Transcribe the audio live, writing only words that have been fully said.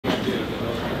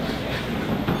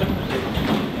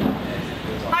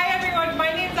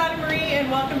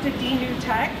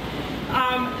DNewTech.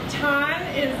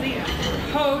 Tan is the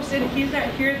host, and he's not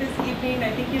here this evening.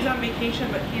 I think he's on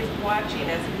vacation, but he's watching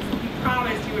us. He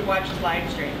promised he would watch his live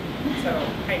stream. So,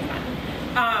 hi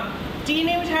Tan.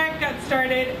 DNewTech got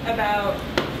started about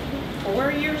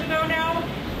 4 years ago now,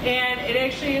 and it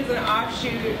actually is an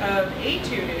offshoot of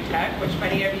DNewTech, which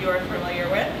many of you are familiar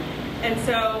with. And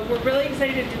so we're really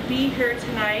excited to be here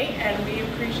tonight, and we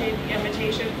appreciate the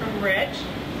invitation from Rich,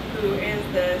 who is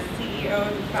the CEO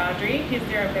of NewFoundry. He's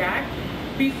there and back.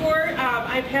 Before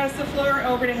I pass the floor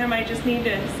over to him, I just need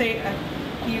to say a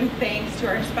few thanks to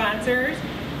our sponsors.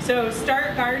 So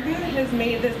Start Garden has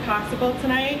made this possible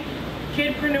tonight.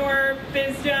 Kidpreneur,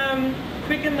 Bizdom,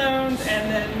 Quicken Loans,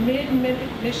 and the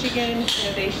Mid-Michigan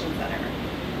Innovation Center.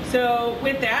 So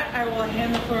with that, I will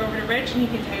hand the floor over to Rich, and he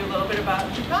can tell you a little bit about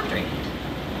NewFoundry.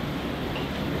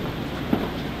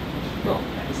 Cool,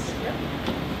 thanks. Yep.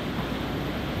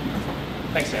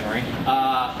 Thanks, Anne-Marie.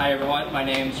 Hi everyone, my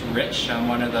name's Rich. I'm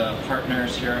one of the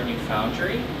partners here at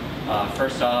NewFoundry.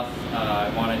 First off, I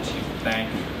wanted to thank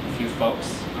a few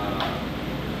folks.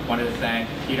 Wanted to thank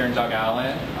Peter and Doug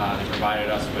Allen. They provided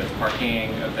us with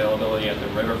parking availability at the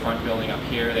Riverfront building up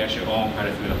here. They actually own quite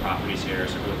a few of the properties here,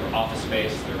 so we're for office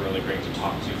space. They're really great to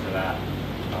talk to for that.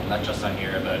 Not just on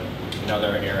here, but in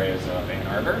other areas of Ann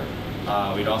Arbor.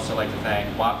 We'd also like to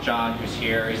thank John, who's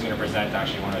here. He's going to present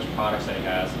actually one of his products that he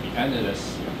has at the end of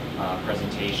this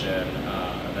presentation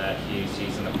that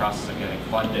he's in the process of getting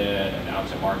funded and out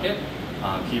to market.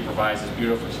 He provides this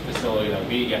beautiful facility that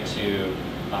we get to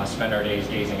spend our days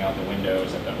gazing out the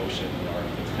windows at the ocean, or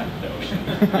the ocean,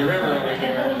 the river over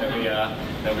here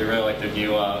that we really like the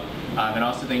view of. And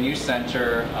also the New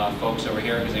Center folks over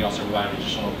here, because they also provide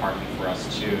additional parking for us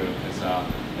too.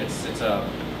 It's a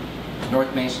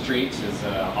North Main Street is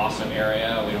an awesome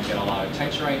area. We don't get a lot of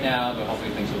attention right now, but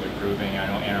hopefully things will be improving. I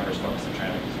know Ann Arbor's focused on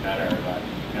trying to make this better, but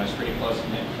it's pretty close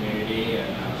knit community, and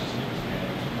it's just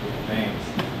expanding cool things.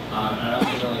 And I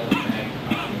also really like to thank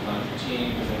the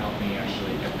team, because they helped me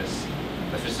actually get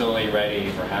the facility ready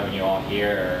for having you all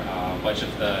here. A bunch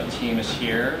of the team is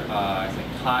here. I think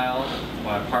Kyle,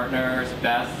 my partners,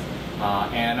 Beth,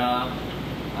 Anna.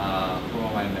 Who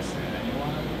am I missing?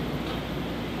 Anyone?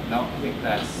 No, I think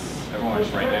that's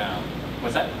everyone's right now.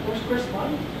 What's that? Where's Chris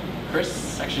Bunn?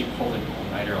 Chris actually pulled an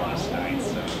all-nighter last night,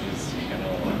 so he's getting a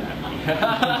little unhappy.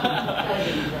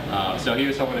 So he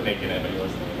was hoping to make it in, but he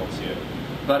wasn't able to.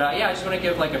 But yeah, I just want to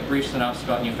give like a brief synopsis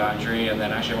about NewFoundry, and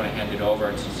then actually I want to hand it over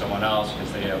to someone else,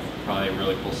 because they have probably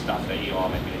really cool stuff that you all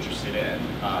might be interested in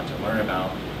to learn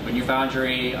about. But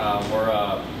NewFoundry,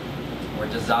 we're a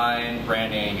design,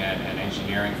 branding, and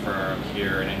engineering firm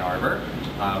here in Ann Arbor.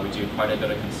 We do quite a bit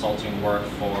of consulting work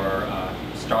for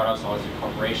startups, all through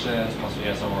corporations, plus we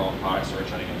have some of our own products that we're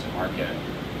trying to get to market.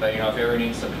 But if you ever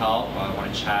need some help,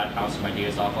 want to chat, bounce some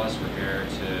ideas off us, we're here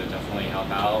to definitely help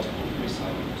out, give you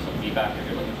some feedback if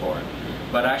you're looking for it.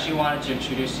 But I actually wanted to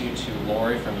introduce you to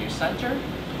Lori from Youth Center,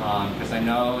 because I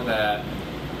know that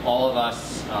all of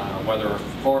us, whether we're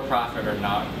for-profit or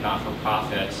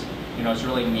not-for-profit, it's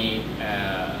really neat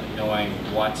knowing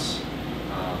what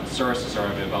services are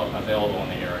available in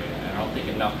the area. And I don't think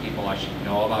enough people actually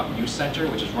know about Youth Center,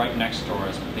 which is right next door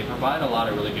us, but they provide a lot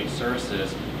of really great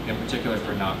services, in particular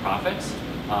for nonprofits.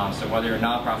 So whether you're a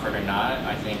nonprofit or not,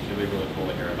 I think it'll be really cool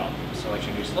to hear about them. So I'd like to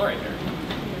introduce Lori here.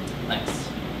 Thanks.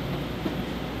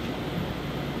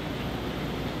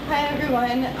 Hi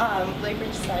everyone, like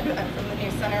Rich said, I'm from the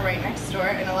New Center right next door,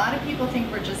 and a lot of people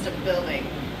think we're just a building,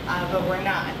 but we're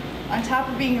not. On top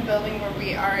of being a building, where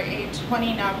we are a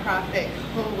 20 nonprofit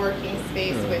co-working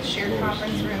space with shared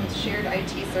conference rooms, shared IT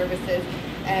services,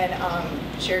 and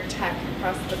shared tech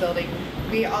across the building,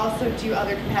 we also do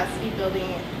other capacity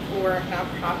building for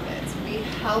nonprofits. We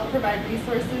help provide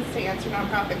resources to answer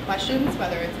nonprofit questions,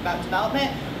 whether it's about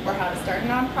development or how to start a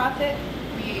nonprofit.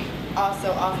 We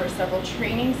also offer several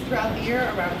trainings throughout the year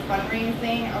around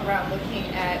fundraising, around looking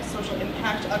at social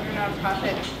impact of your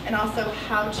nonprofit, and also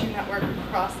how to network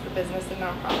across the business and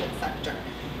nonprofit sector.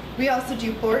 We also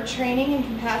do board training and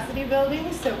capacity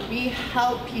building, so we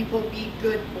help people be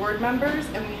good board members,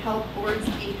 and we help boards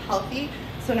be healthy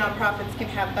so nonprofits can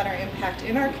have better impact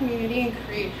in our community and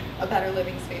create a better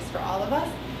living space for all of us.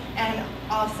 And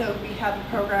also we have a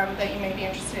program that you may be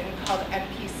interested in called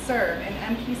NP Serve,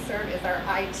 and NP Serve is our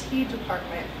IT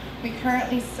department. We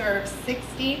currently serve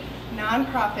 60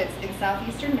 nonprofits in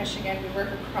southeastern Michigan. We work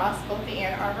across both the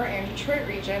Ann Arbor and Detroit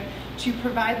region to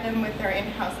provide them with their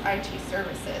in-house IT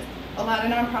services. A lot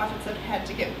of nonprofits have had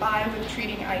to get by with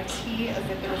treating IT as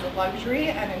if it was a luxury,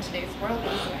 and in today's world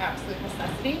it is an absolute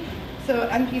necessity. So So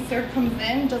NPSERV comes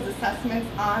in, does assessments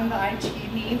on the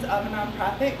IT needs of a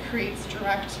nonprofit, creates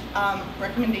direct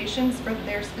recommendations for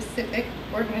their specific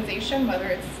organization, whether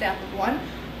it's staff of 1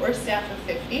 or staff of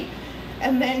 50,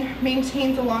 and then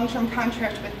maintains a long-term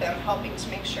contract with them, helping to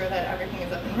make sure that everything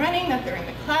is up and running, that they're in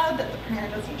the cloud, that the printer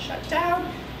doesn't shut down,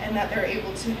 and that they're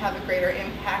able to have a greater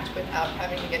impact without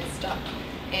having to get stuck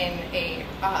in a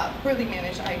poorly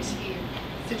managed IT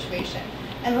situation.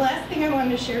 And the last thing I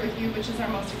wanted to share with you, which is our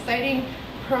most exciting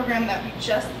program that we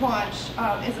just launched,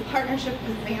 is a partnership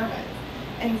with Zingerman's.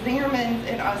 And Zingerman's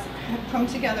and us have come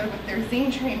together with their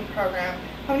Zing Train program.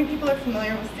 How many people are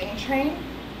familiar with Zing Train?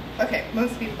 Okay,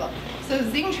 most people. So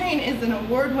Zing Train is an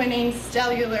award-winning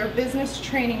cellular business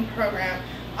training program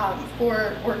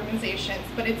for organizations,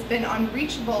 but it's been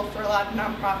unreachable for a lot of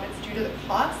nonprofits due to the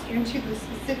cost and to the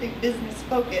specific business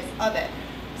focus of it.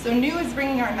 So New is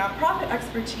bringing our nonprofit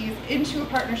expertise into a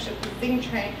partnership with Zing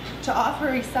Train to offer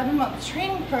a 7-month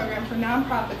training program for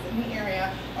nonprofits in the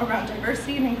area around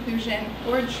diversity and inclusion,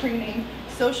 board training,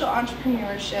 social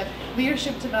entrepreneurship,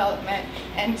 leadership development,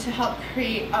 and to help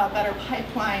create a better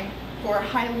pipeline for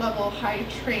high-level,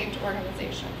 high-trained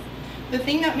organizations. The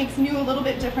thing that makes New a little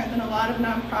bit different than a lot of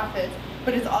nonprofits,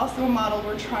 but is also a model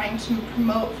we're trying to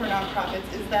promote for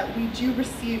nonprofits, is that we do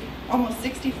receive almost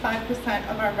 65%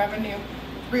 of our revenue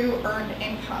through earned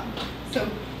income. So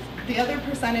the other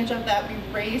percentage of that we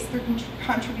raise through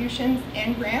contributions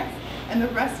and grants, and the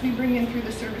rest we bring in through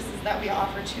the services that we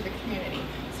offer to the community.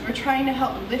 So we're trying to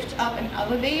help lift up and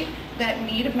elevate that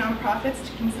need of nonprofits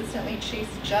to consistently chase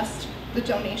just the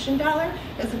donation dollar,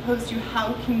 as opposed to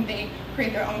how can they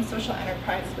create their own social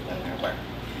enterprise within their work.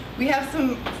 We have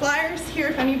some flyers here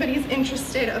if anybody's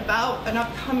interested about an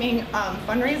upcoming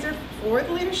fundraiser for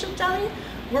the Leadership Deli.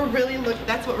 We're really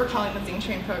that's what we're calling the Zing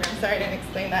Train program. Sorry I didn't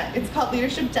explain that. It's called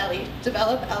Leadership Deli,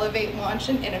 Develop, Elevate, Launch,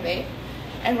 and Innovate.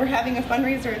 And we're having a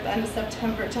fundraiser at the end of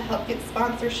September to help get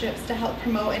sponsorships, to help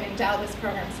promote and endow this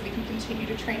program so we can continue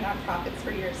to train nonprofits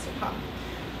for years to come.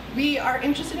 We are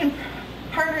interested in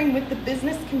partnering with the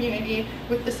business community,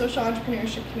 with the social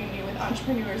entrepreneurship community, with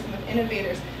entrepreneurs and with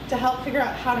innovators to help figure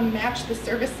out how to match the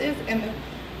services and the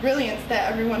brilliance that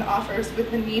everyone offers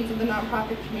with the needs of the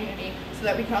nonprofit community so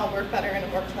that we can all work better in a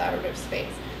more collaborative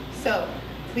space. So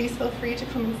please feel free to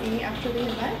come and see me after the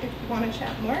event if you want to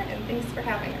chat more, and thanks for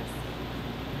having us.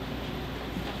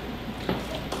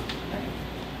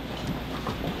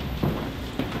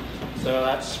 So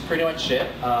that's pretty much it.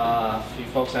 If you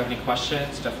folks have any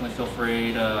questions, definitely feel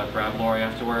free to grab Lori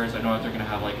afterwards. I know that they're going to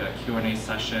have like a Q&A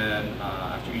session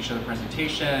after each of the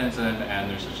presentations, and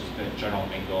there's just a general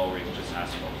mingle where you can just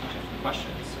ask folks different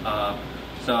questions.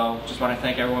 So just want to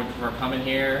thank everyone for coming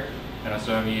here. I know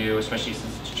some of you, especially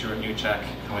since you're at NewTech,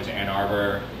 coming to Ann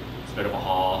Arbor, it's a bit of a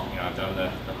haul. You know, I've done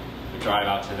the drive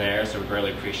out to there, so we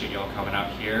really appreciate you all coming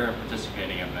out here and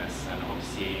participating in this, and hope to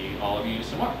see all of you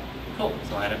some more. Cool,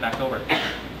 so I'll hand it back over.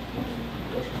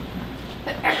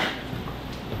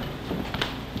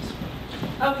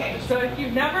 Okay, so if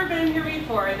you've never been here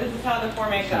before, this is how the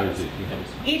format goes.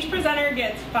 Each presenter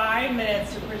gets 5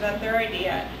 minutes to present their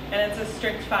idea, and it's a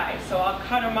strict 5, so I'll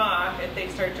cut them off if they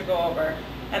start to go over.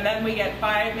 And then we get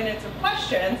 5 minutes of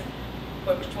questions,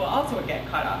 which will also get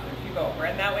cut off if you go over,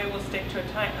 and that way we'll stick to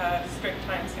a strict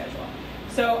time schedule.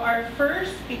 So our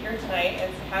first speaker tonight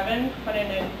is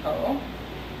Kononenko.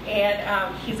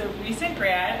 And he's a recent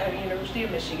grad of the University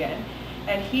of Michigan,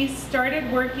 and he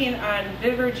started working on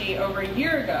Vivergy over a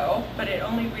year ago, but it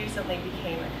only recently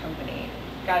became a company.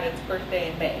 Got its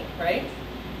birthday in May, right?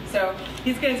 So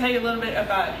he's going to tell you a little bit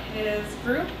about his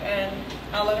group, and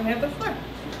I'll let him have the floor.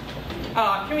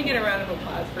 Can we get a round of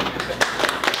applause for him?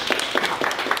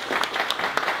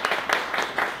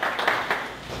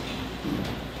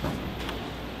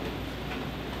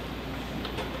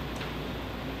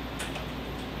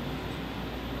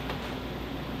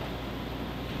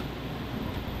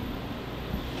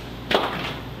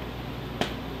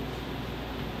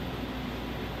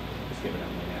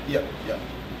 Yep, yep.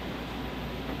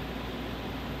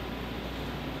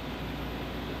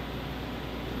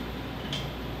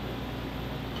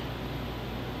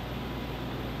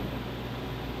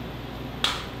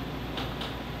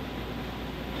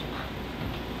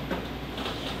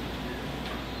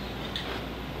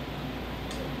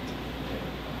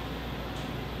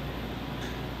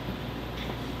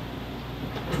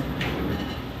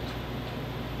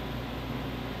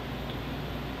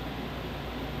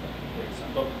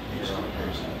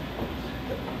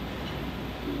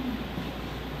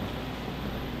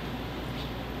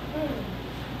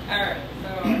 Alright, so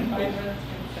 5 minutes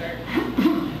can start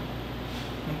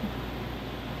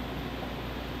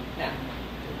now.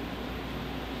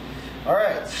 All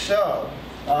right, so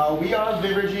We are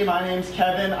Vivergy. My name's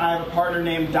Kevin. I have a partner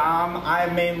named Dom. I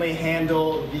mainly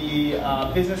handle the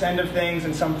business end of things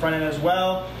and some front end as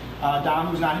well. Dom,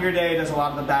 who's not here today, does a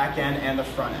lot of the back end and the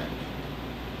front end.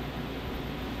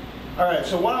 Alright,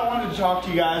 so what I wanted to talk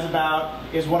to you guys about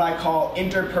is what I call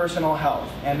interpersonal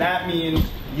health. And that means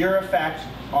your effect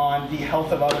on the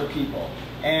health of other people.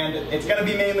 And it's going to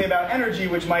be mainly about energy,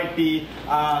 which might be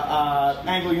an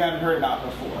angle you haven't heard about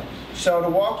before. So to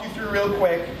walk you through real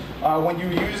quick, when you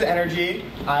use energy,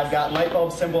 I've got light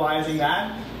bulbs symbolizing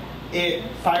that. It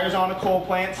fires on a coal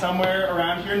plant somewhere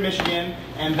around here in Michigan,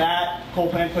 and that coal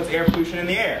plant puts air pollution in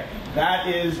the air. That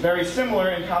is very similar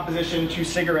in composition to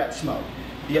cigarette smoke.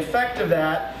 The effect of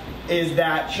that is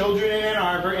that children in Ann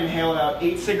Arbor inhale about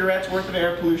 8 cigarettes worth of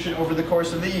air pollution over the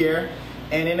course of the year.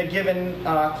 And in a given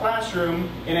classroom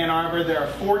in Ann Arbor, there are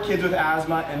 4 kids with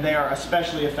asthma, and they are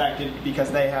especially affected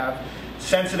because they have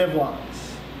sensitive lungs.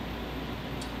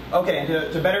 Okay,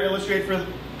 to better illustrate for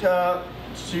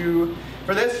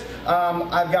this,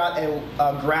 I've got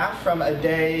a graph from a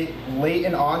day late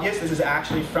in August. This is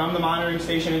actually from the monitoring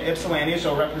station in Ypsilanti,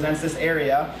 so it represents this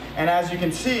area. And as you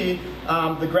can see,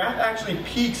 the graph actually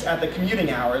peaks at the commuting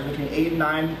hours between 8 and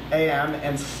 9 a.m.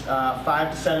 and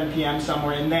 5 to 7 p.m.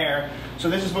 somewhere in there. So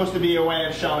this is supposed to be a way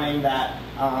of showing that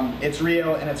it's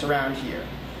real and it's around here.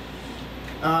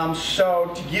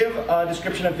 So to give a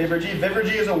description of Vivergy,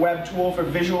 Vivergy is a web tool for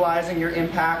visualizing your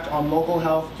impact on local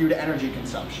health due to energy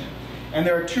consumption. And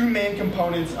there are 2 main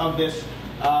components of this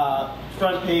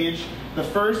front page. The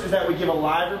first is that we give a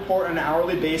live report on an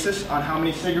hourly basis on how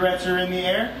many cigarettes are in the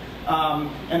air.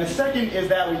 And the second is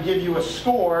that we give you a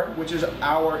score, which is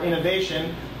our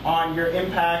innovation, on your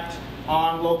impact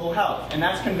on local health. And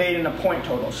that's conveyed in a point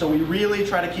total. So we really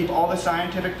try to keep all the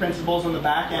scientific principles on the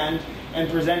back end and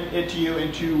present it to you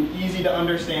in 2 easy to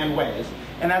understand ways.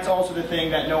 And that's also the thing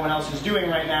that no one else is doing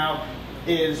right now,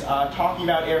 is talking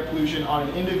about air pollution on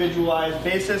an individualized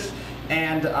basis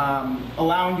and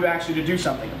allowing you actually to do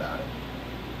something about it.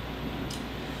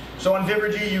 So on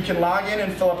Vivergy, you can log in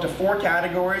and fill up to 4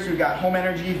 categories. We've got home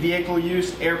energy, vehicle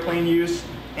use, airplane use,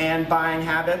 and buying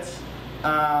habits.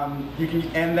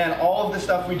 And then all of the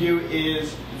stuff we do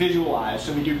is visualized.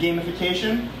 So we do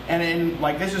gamification, and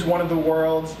this is one of the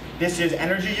world's, this is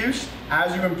energy use.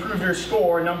 As you improve your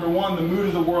score, number 1, the mood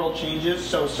of the world changes.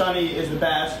 So sunny is the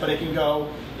best, but it can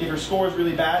go, if your score is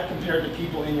really bad compared to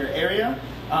people in your area,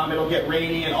 it'll get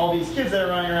rainy, and all these kids that are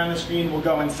running around the screen will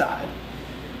go inside.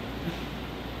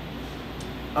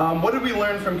 What did we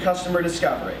learn from customer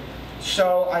discovery?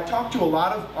 So I talked to a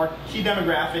lot of, our key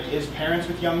demographic is parents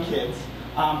with young kids.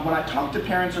 When I talked to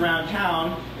parents around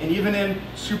town, and even in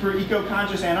super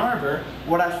eco-conscious Ann Arbor,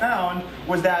 what I found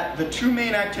was that the 2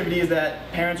 main activities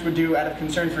that parents would do out of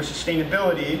concern for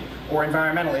sustainability or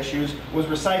environmental issues was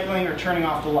recycling or turning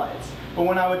off the lights. But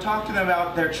when I would talk to them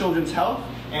about their children's health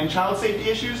and child safety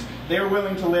issues, they were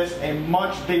willing to list a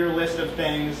much bigger list of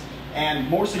things and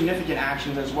more significant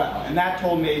actions as well. And that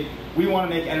told me, we want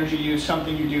to make energy use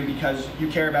something you do because you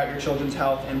care about your children's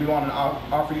health, and we want to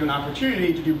offer you an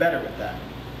opportunity to do better with that.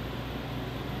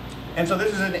 And so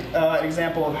this is an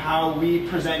example of how we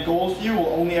present goals to you. We'll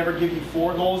only ever give you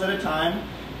 4 goals at a time,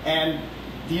 and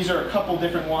these are a couple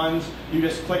different ones. You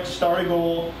just click start a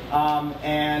goal,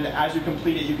 and as you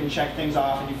complete it, you can check things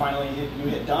off, and you finally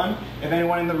hit done. If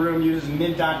anyone in the room uses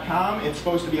mid.com, it's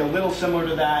supposed to be a little similar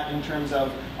to that in terms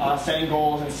of setting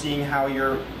goals and seeing how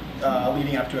you're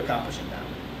leading up to accomplishing them.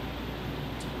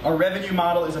 Our revenue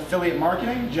model is affiliate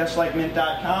marketing, just like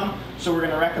mint.com. So we're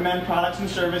going to recommend products and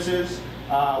services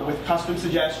with custom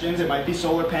suggestions. It might be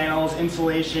solar panels,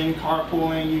 insulation,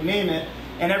 carpooling, you name it.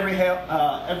 And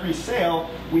every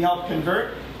sale we help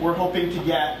convert, we're hoping to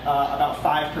get about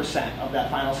 5% of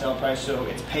that final sale price, so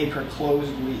it's pay per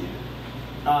closed lead.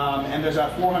 And there's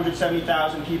about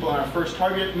 470,000 people in our first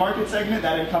target market segment.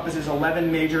 That encompasses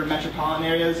 11 major metropolitan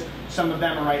areas. Some of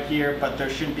them are right here, but there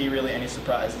shouldn't be really any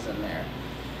surprises in there.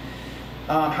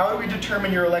 How do we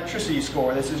determine your electricity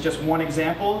score? This is just one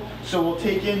example. So we'll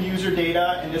take in user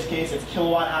data. In this case, it's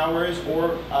kilowatt hours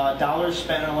or dollars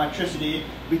spent on electricity.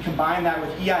 We combine that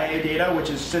with EIA data, which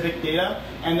is civic data,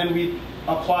 and then we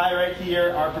apply right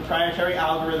here our proprietary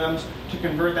algorithms to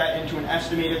convert that into an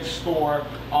estimated score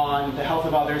on the health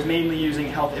of others, mainly using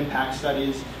health impact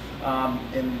studies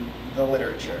in the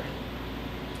literature.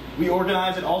 We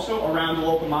organize it also around the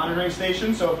local monitoring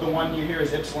station. So if the one you hear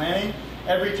is Ypsilanti,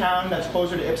 every town that's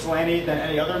closer to Ypsilanti than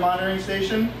any other monitoring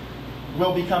station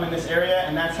will become in this area,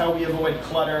 and that's how we avoid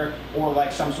clutter or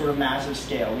like some sort of massive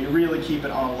scale. We really keep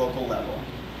it on a local level.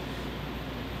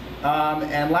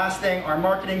 And last thing, our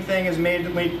marketing thing is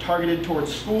mainly targeted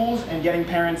towards schools and getting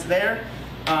parents there.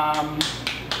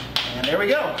 And And there we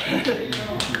go.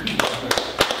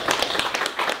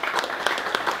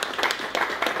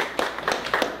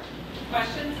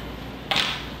 Questions?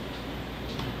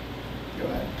 Go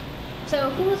ahead. So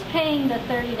who's paying the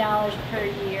 $30 per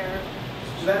year?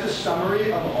 So that's a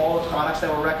summary of all the products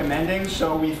that we're recommending.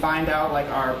 So we find out like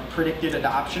our predicted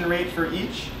adoption rate for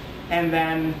each. And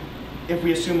then if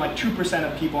we assume like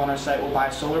 2% of people on our site will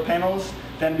buy solar panels,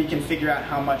 then we can figure out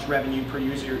how much revenue per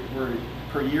year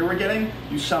we're getting.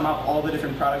 You sum up all the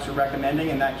different products we're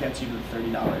recommending, and that gets you to the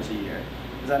 $30 a year.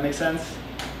 Does that make sense?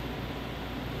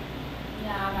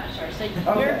 Yeah, I'm not sure. So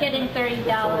Okay. you're getting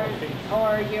 $30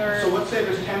 or you're... So let's say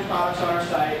there's 10 products on our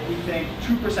site. We think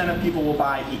 2% of people will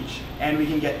buy each, and we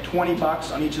can get 20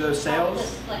 bucks on each of those sales.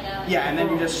 Just like a... Yeah, and then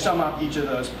you just sum up each of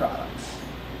those products.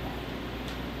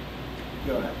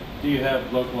 Go ahead. Do you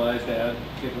have localized ad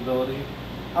capability?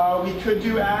 We could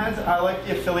do ads. I like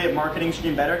the affiliate marketing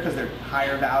scheme better because they're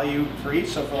higher value for each.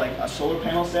 So for like a solar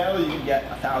panel sale, you can get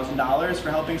 $1,000 for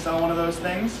helping sell one of those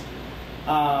things.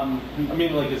 I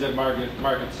mean, like, is it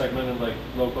market segmented, like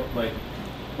local, like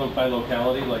by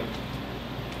locality, like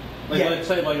Yeah. let's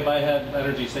say, like, if I had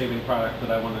energy saving product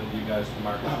that I wanted you guys to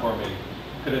market for me,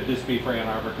 could it just be for Ann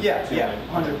Arbor? Yeah,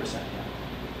 100%.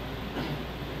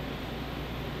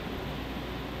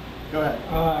 Go ahead.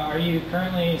 Are you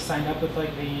currently signed up with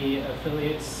like the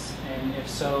affiliates, and if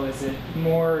so, is it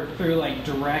more through like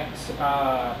direct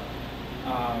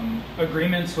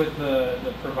agreements with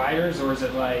the providers, or is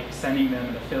it like sending them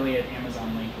an affiliate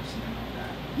Amazon link or something like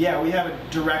that? Yeah, we have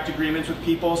direct agreements with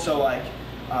people, so like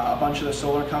a bunch of the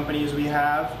solar companies we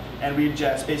have, and we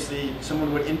just basically,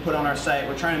 someone would input on our site.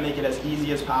 We're trying to make it as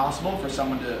easy as possible for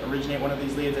someone to originate one of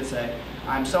these leads and say,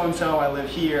 I'm so-and-so, I live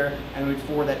here, and we'd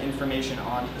forward that information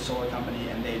on to the solar company,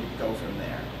 and they'd go from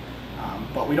there.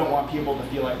 But we don't want people to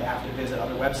feel like they have to visit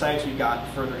other websites. We've got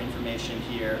further information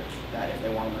here that if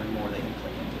they want to learn more, they can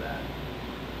click into that.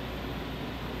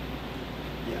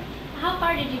 Yeah. How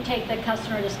far did you take the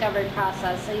customer discovery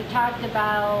process? So you talked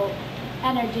about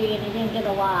energy and you didn't get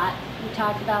a lot. You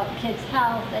talked about kids'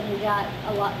 health and you got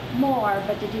a lot more,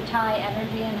 but did you tie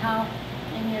energy and health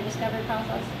in your discovery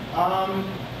process?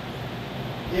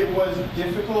 It was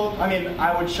difficult. I mean,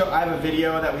 I have a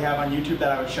video that we have on YouTube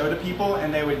that I would show to people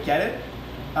and they would get it.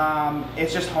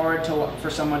 It's just hard for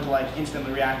someone to like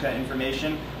instantly react to that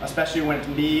information, especially when it's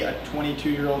me, a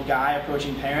 22-year-old guy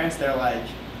approaching parents. They're like,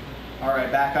 all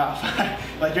right, back off.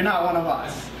 Like, you're not one of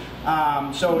us.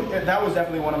 So that was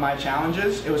definitely one of my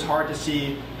challenges. It was hard to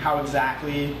see how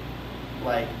exactly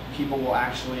like people will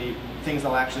actually, things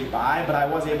they'll actually buy, but I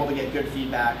was able to get good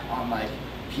feedback on like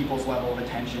people's level of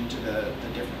attention to the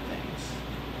different things.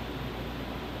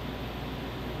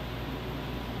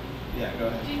 Yeah, go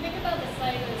ahead. Do you think about the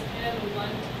site as kind of a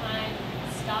one-time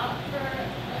stop for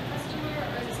a customer,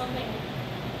 or is it something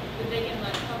that they can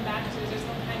like come back to? Is there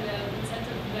some kind of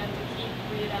incentive for them to keep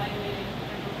reevaluating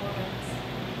their performance?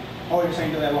 Oh, you're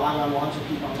saying do they log on once or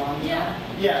keep on logging on? Yeah.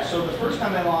 Yeah, so the first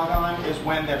time they log on is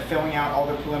when they're filling out all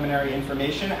the preliminary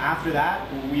information. After that,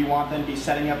 we want them to be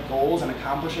setting up goals and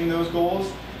accomplishing those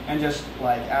goals. And just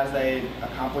like as they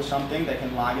accomplish something, they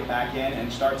can log it back in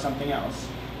and start something else.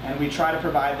 And we try to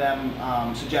provide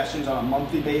them suggestions on a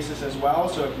monthly basis as well.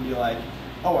 So it can be like,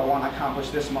 oh, I want to accomplish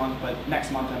this month, but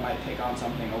next month I might take on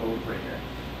something a little greater.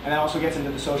 And that also gets into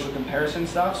the social comparison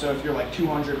stuff. So if you're like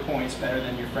 200 points better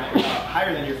than your friend,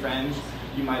 higher than your friends,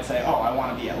 you might say, oh, I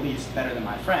want to be at least better than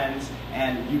my friends,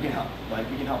 and you can help. Like,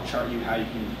 we can help chart you how you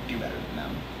can do better than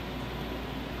them.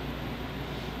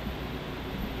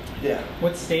 Yeah.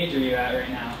 What stage are you at right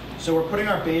now? So we're putting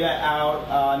our beta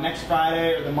out next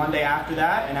Friday or the Monday after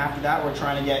that, and after that we're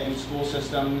trying to get in school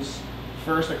systems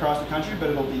first across the country,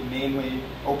 but it'll be mainly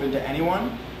open to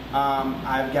anyone.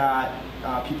 I've got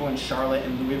people in Charlotte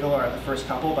and Louisville are the first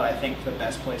couple, but I think the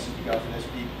best places to go for this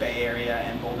would be Bay Area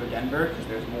and Boulder, Denver, because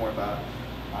there's more of a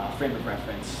frame of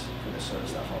reference for this sort of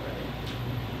stuff already.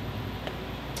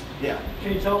 Yeah.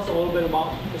 Can you tell us a little bit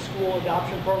about the school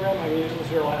adoption program? I mean, it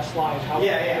was your last slide.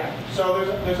 Yeah. So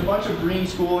there's a bunch of green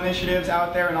school initiatives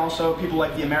out there, and also people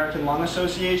like the American Lung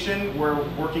Association. We're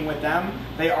working with them.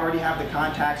 They already have the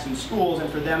contacts in schools, and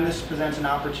for them this presents an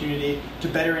opportunity to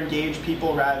better engage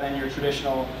people rather than your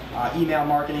traditional email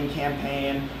marketing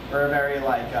campaign or a very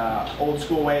like old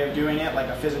school way of doing it, like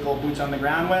a physical boots on the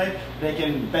ground way. They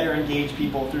can better engage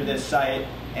people through this site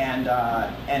and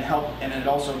help, and it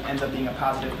also ends up being a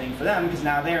positive thing for them because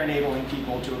now they're enabling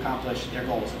people to accomplish their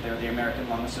goals if they're the American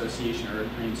Lung Association or a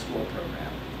green school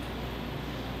program.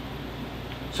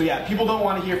 So yeah, people don't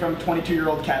want to hear from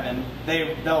 22-year-old Kevin.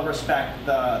 They'll respect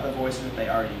the voices that they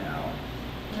already know.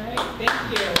 All right, thank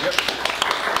you. Yep.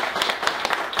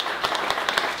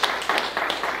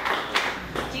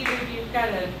 we've got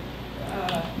a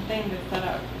thing to set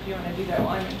up if you want to do that while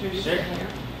I'm introducing you.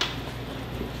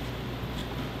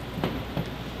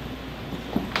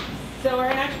 So our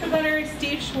next presenter is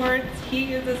Steve Schwartz.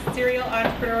 He is a serial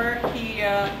entrepreneur. He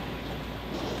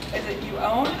is it you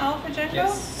own AlphaGenco?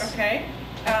 Yes. Okay.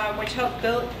 Which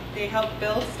they help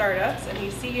build startups, and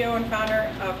he's CEO and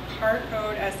founder of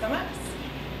Carcode SMS.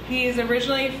 He's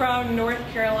originally from North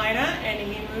Carolina, and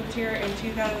he moved here in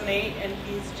 2008, and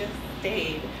he's just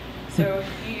stayed. So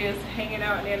he is hanging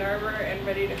out in Ann Arbor and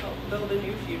ready to help build a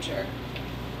new future.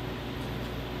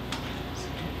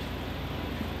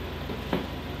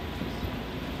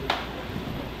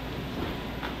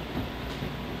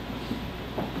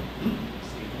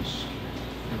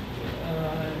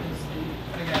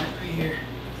 I got it right here.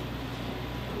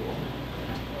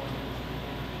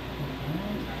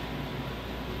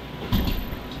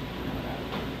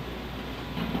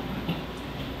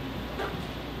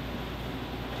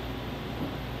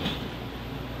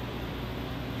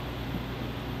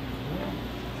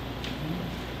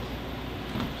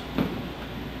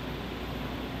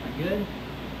 Good.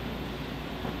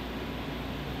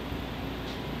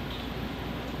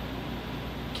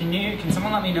 Can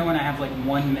someone let me know when I have like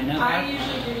 1 minute left? I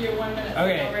usually give you 1 minute.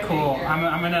 Okay, cool.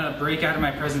 I'm gonna break out of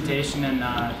my presentation and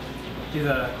do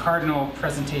the cardinal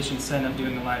presentation sin of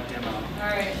doing a live demo. All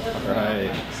right, let's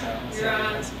So, You're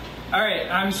on. All right,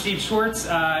 I'm Steve Schwartz.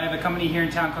 I have a company here in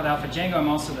town called AlphaGenco. I'm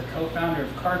also the co-founder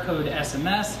of Carcode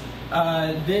SMS.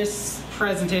 This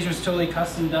presentation was totally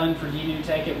custom done for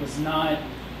DNewTech. It was not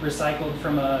recycled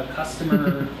from a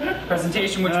customer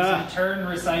presentation, which was in turn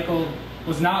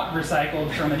was not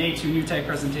recycled from an A2NewTech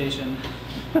presentation.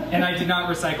 And I did not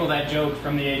recycle that joke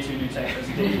from the A2NewTech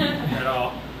presentation at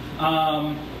all.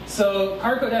 So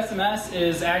Carcode SMS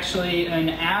is actually an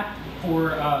app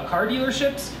for car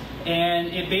dealerships, and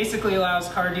it basically allows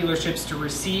car dealerships to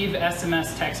receive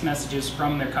SMS text messages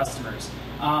from their customers.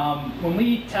 When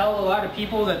we tell a lot of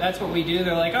people that that's what we do,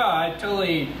 they're like, oh, I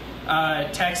totally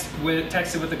texted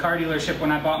with the car dealership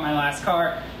when I bought my last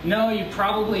car. No, you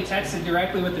probably texted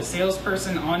directly with the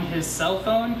salesperson on his cell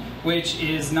phone, which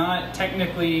is not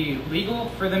technically legal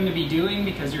for them to be doing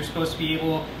because you're supposed to be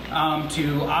able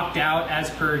to opt out as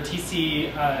per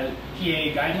TCPA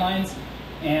guidelines.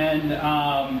 And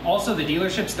also the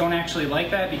dealerships don't actually like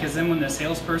that, because then when the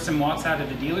salesperson walks out of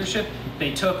the dealership,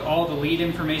 they took all the lead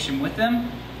information with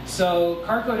them. So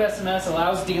Carcode SMS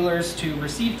allows dealers to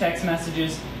receive text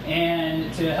messages,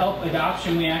 and to help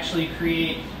adoption, we actually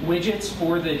create widgets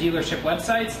for the dealership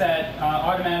websites that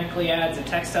automatically adds a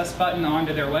text us button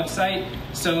onto their website.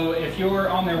 So if you're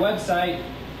on their website,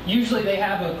 usually they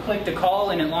have a click to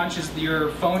call and it launches your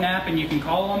phone app and you can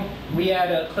call them. We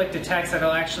add a click to text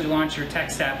that'll actually launch your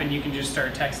text app and you can just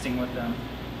start texting with them.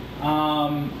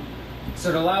 So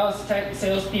it allows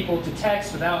salespeople to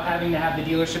text without having to have the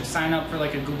dealership sign up for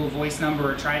like a Google Voice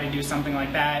number or try to do something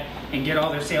like that and get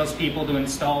all their salespeople to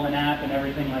install an app and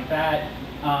everything like that.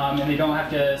 And they don't have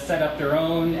to set up their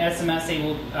own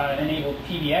SMS-enabled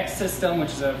PBX system,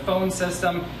 which is a phone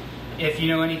system. If you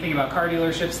know anything about car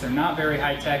dealerships, they're not very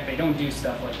high-tech. They don't do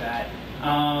stuff like that.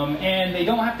 And they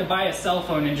don't have to buy a cell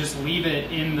phone and just leave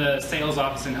it in the sales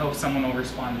office and hope someone will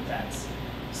respond to text.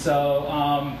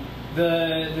 So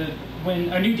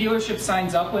when a new dealership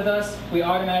signs up with us, we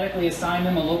automatically assign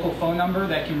them a local phone number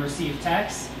that can receive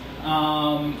text.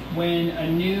 When a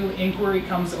new inquiry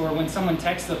comes, or when someone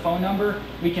texts the phone number,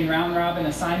 we can round robin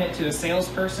assign it to a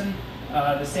salesperson.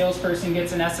 The salesperson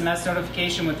gets an SMS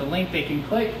notification with a link they can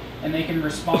click, and they can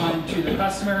respond to the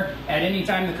customer. At any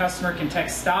time, the customer can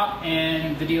text stop,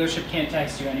 and the dealership can't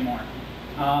text you anymore.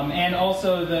 And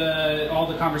also all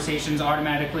the conversations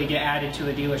automatically get added to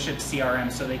the dealership's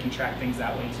CRM, so they can track things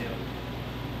that way too.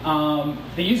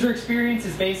 The user experience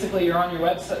is basically you're on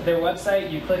their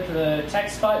website, you click the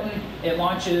text button, it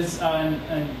launches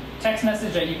a text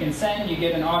message that you can send, you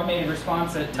get an automated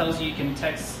response that tells you can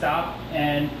text stop,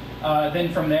 and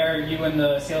then from there you and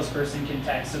the salesperson can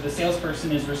text. So the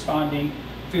salesperson is responding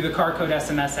through the Carcode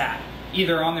SMS app,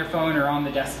 either on their phone or on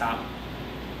the desktop.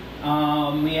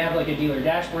 We have like a dealer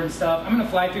dashboard and stuff. I'm going to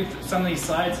fly through some of these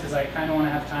slides because I kind of want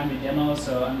to have time to demo,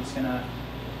 so I'm just going to...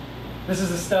 This is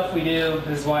the stuff we do.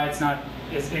 This is why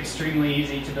it's extremely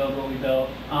easy to build what we built.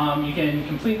 You can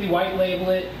completely white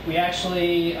label it. We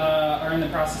actually are in the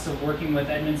process of working with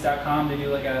Edmunds.com to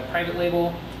do like a private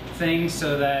label thing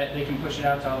so that they can push it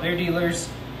out to all their dealers.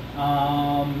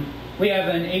 We have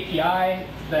an API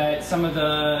that some of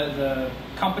the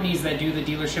companies that do the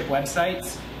dealership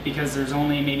websites, because there's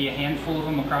only maybe a handful of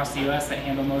them across the US that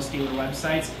handle most dealer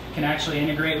websites, can actually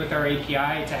integrate with our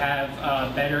API to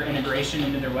have better integration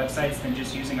into their websites than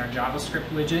just using our JavaScript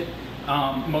widget.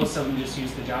 Most of them just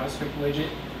use the JavaScript widget.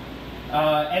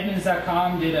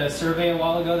 Edmunds.com did a survey a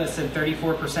while ago that said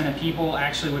 34% of people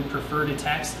actually would prefer to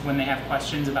text when they have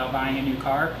questions about buying a new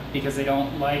car because they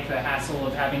don't like the hassle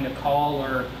of having to call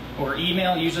or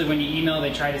email. Usually when you email,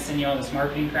 they try to send you all this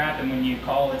marketing crap, and when you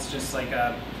call, it's just like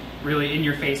a really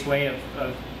in-your-face way of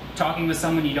talking with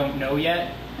someone you don't know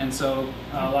yet. And so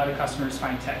a lot of customers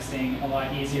find texting a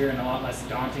lot easier and a lot less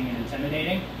daunting and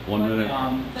intimidating. 1 minute.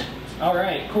 All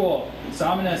right, cool. So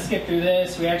I'm going to skip through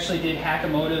this. We actually did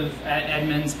Hack-A-Motive at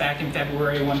Edmunds back in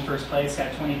February, won first place,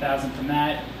 got 20,000 from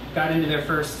that. Got into their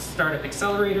first Startup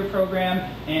Accelerator program,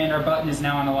 and our button is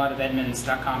now on a lot of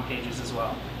Edmunds.com pages as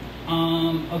well.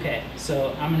 Okay,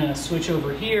 so I'm going to switch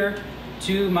over here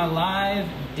to my live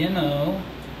demo.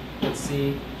 Let's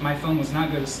see, my phone was not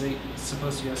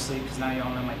supposed to go to sleep because now you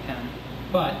all know my pen.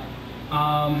 But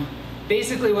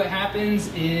basically what happens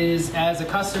is, as a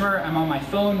customer, I'm on my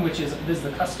phone, this is the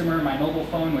customer, my mobile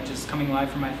phone, which is coming live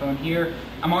from my phone here.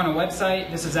 I'm on a website.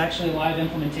 This is actually a live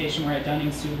implementation. We're at Dunning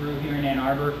Subaru here in Ann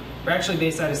Arbor. We're actually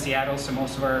based out of Seattle, so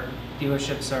most of our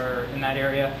dealerships are in that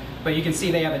area. But you can see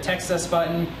they have a text us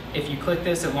button. If you click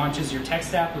this, it launches your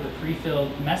text app with a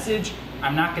pre-filled message.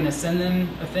 I'm not going to send them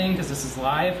a thing because this is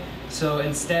live. So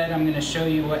instead, I'm going to show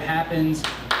you what happens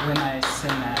when I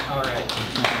send that. All right.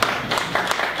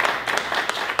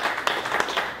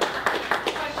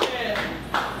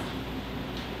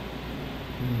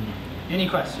 Any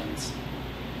questions?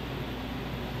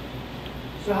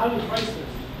 So how do you price this?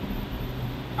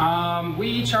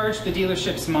 We charge the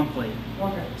dealerships monthly.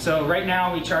 Okay. So right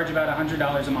now we charge about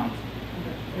 $100 a month.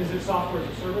 Okay. Is it software as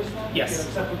a service then? Yes. Yeah,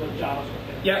 except for the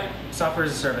JavaScript. Yep, software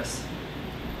as a service.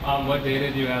 What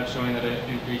data do you have showing that it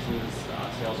increases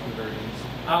sales conversions?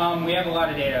 We have a lot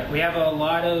of data. We have a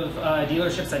lot of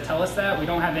dealerships that tell us that. We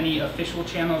don't have any official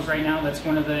channels right now. That's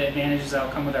one of the advantages that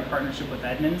will come with our partnership with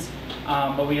Edmunds.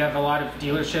 But we have a lot of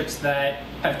dealerships that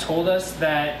have told us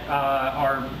that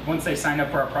once they sign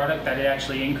up for our product, that it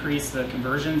actually increased the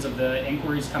conversions of the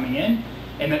inquiries coming in,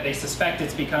 and that they suspect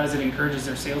it's because it encourages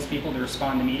their salespeople to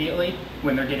respond immediately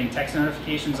when they're getting text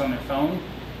notifications on their phone.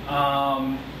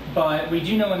 But we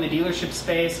do know in the dealership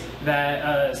space that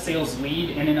a sales lead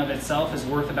in and of itself is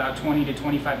worth about 20 to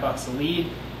 25 bucks a lead.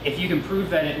 If you can prove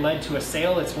that it led to a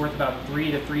sale, it's worth about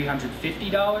 $300 to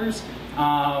 $350.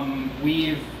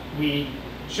 We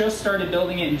just started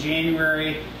building it in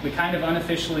January. We kind of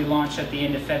unofficially launched at the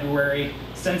end of February.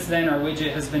 Since then, our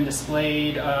widget has been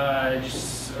displayed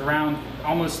just around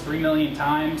almost 3 million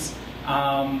times.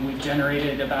 We've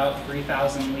generated about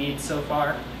 3,000 leads so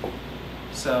far.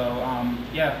 So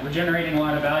yeah, we're generating a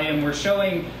lot of value, and we're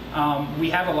showing, we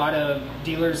have a lot of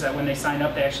dealers that when they sign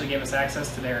up, they actually give us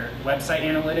access to their website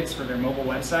analytics for their mobile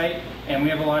website. And we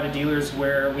have a lot of dealers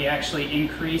where we actually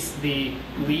increase the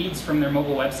leads from their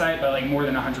mobile website by like more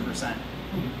than 100%.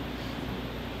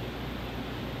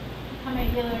 How many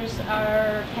dealers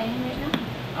are paying right now?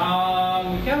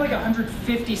 We've got like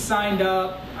 150 signed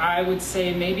up. I would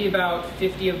say maybe about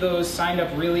 50 of those signed up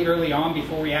really early on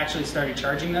before we actually started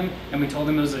charging them, and we told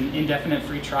them it was an indefinite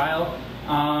free trial.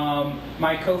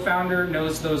 My co-founder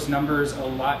knows those numbers a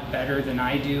lot better than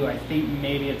I do. I think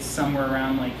maybe it's somewhere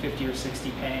around like 50 or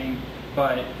 60 paying,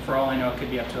 but for all I know, it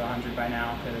could be up to 100 by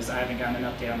now because I haven't gotten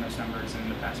an update on those numbers in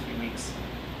the past few weeks.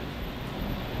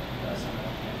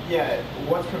 Yeah,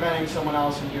 what's preventing someone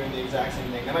else from doing the exact same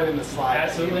thing? That might have been the slide.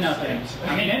 Absolutely nothing.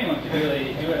 I mean, anyone could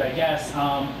really do it, I guess.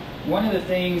 One of the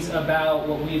things about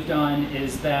what we've done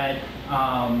is that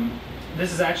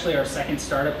this is actually our second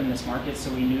startup in this market,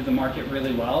 so we knew the market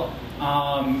really well.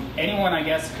 Anyone, I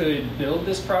guess, could build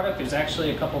this product. There's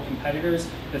actually a couple competitors.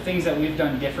 The things that we've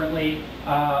done differently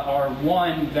are,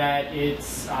 one, that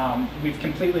we've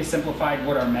completely simplified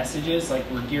what our message is. Like,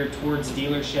 we're geared towards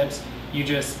dealerships. You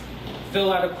just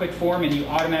fill out a quick form and you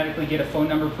automatically get a phone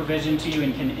number provisioned to you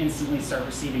and can instantly start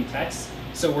receiving texts.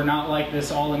 So we're not like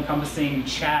this all-encompassing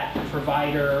chat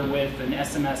provider with an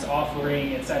SMS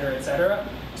offering, et cetera, et cetera.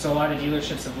 So a lot of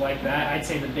dealerships have liked that. I'd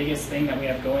say the biggest thing that we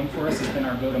have going for us has been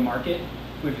our go-to-market.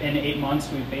 In 8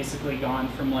 months, we've basically gone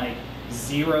from like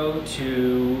 0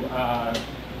 to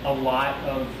a lot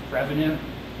of revenue.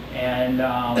 And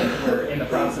we're in the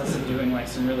process of doing like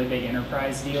some really big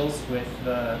enterprise deals with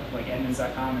like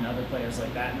Edmunds.com and other players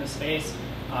like that in the space.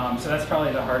 So that's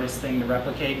probably the hardest thing to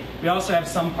replicate. We also have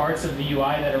some parts of the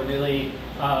UI that are really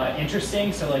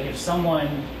interesting. So like if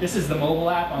someone, this is the mobile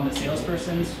app on the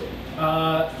salesperson's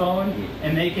phone,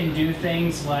 and they can do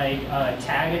things like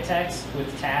tag a text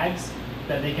with tags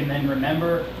that they can then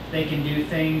remember. They can do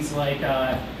things like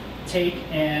take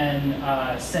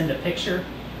and send a picture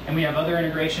And we have other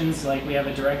integrations, like we have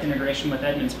a direct integration with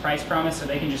Edmunds Price Promise, so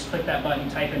they can just click that button,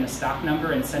 type in a stock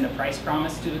number, and send a price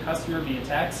promise to the customer via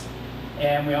text.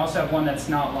 And we also have one that's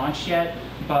not launched yet,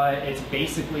 but it's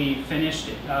basically finished.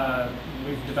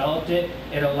 We've developed it.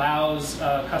 It allows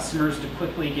customers to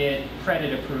quickly get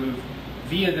credit approved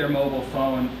via their mobile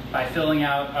phone by filling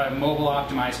out a mobile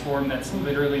optimized form that's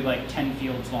literally like 10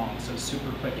 fields long, so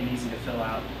super quick and easy to fill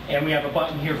out. And we have a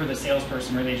button here for the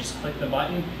salesperson where they just click the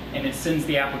button and it sends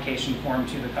the application form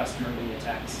to the customer via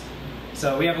text.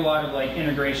 So we have a lot of like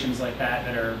integrations like that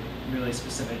that are really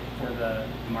specific for the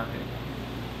market.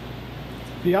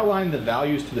 Can you outline the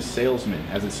values to the salesman,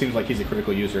 as it seems like he's a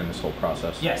critical user in this whole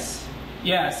process? Yes.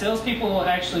 Yeah, salespeople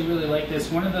actually really like this.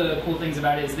 One of the cool things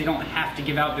about it is they don't have to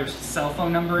give out their cell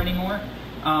phone number anymore.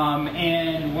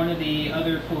 And one of the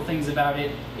other cool things about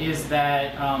it is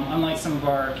that, unlike some of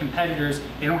our competitors,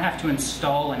 they don't have to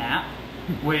install an app,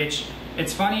 which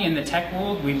it's funny in the tech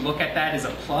world, we look at that as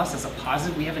a plus, as a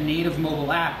positive. We have a native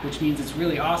mobile app, which means it's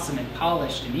really awesome and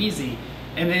polished and easy.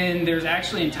 And then there's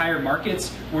actually entire markets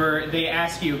where they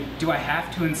ask you, do I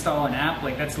have to install an app?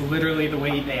 Like that's literally the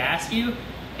way they ask you.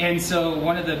 And so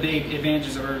one of the big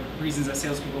advantages or reasons that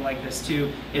salespeople like this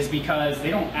too is because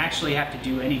they don't actually have to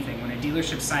do anything. When a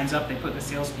dealership signs up, they put the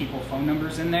salespeople phone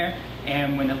numbers in there,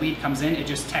 and when a lead comes in, it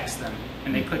just texts them,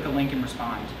 and they click a link and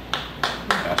respond. All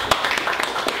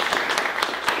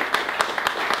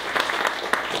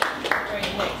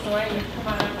right, Nick, so why don't you come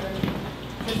on up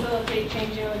and facilitate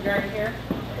changing the guard here.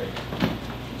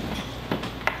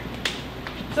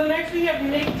 So next we have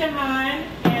Nick DeHaan,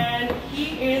 and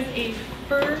he is a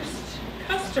first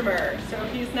customer. So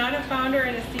he's not a founder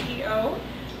and a CEO,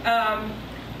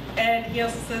 and he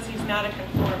also says he's not a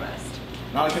conformist.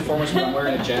 Not a conformist, but I'm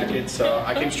wearing a jacket, so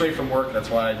I came straight from work. That's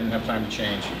why I didn't have time to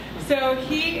change. So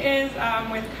he is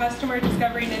with Customer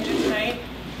Discovery Ninja tonight.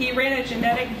 He ran a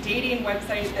genetic dating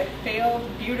website that failed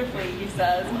beautifully, he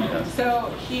says. Yes.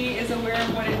 So he is aware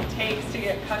of what it takes to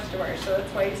get customers, so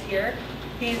that's why he's here.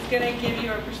 He's going to give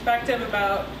you a perspective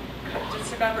about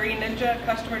Discovery Ninja,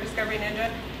 Customer Discovery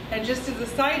Ninja. And just as a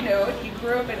side note, he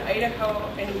grew up in Idaho,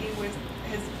 and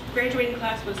his graduating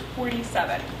class was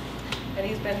 47. And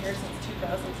he's been here since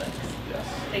 2006. Yes.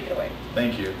 Take it away.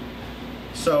 Thank you.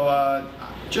 So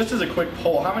just as a quick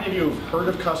poll, how many of you have heard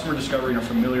of customer discovery and are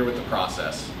familiar with the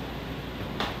process?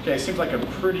 Okay, seems like a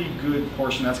pretty good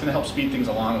portion. That's going to help speed things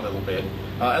along a little bit.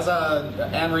 As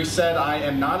Anne-Marie said, I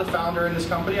am not a founder in this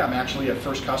company. I'm actually a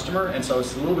first customer, and so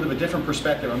it's a little bit of a different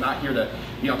perspective. I'm not here to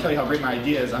tell you how great my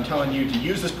idea is. I'm telling you to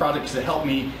use this product because it helped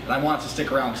me, and I want it to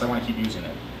stick around because I want to keep using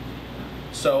it.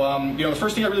 So the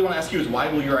first thing I really want to ask you is,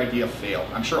 why will your idea fail?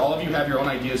 I'm sure all of you have your own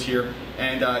ideas here,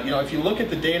 and if you look at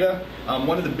the data,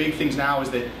 one of the big things now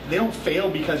is that they don't fail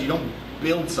because you don't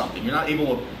build something. You're not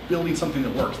able to building something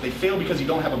that works. They fail because you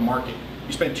don't have a market.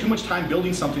 You spend too much time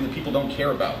building something that people don't care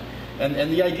about.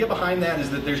 And the idea behind that is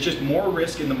that there's just more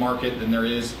risk in the market than there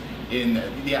is in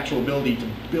the actual ability to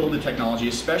build the technology,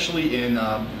 especially in,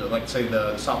 like say,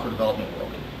 the software development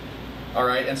world. All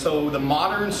right, and so the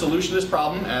modern solution to this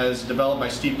problem, as developed by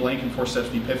Steve Blank in 4 Steps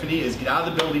to Epiphany, is get out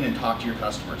of the building and talk to your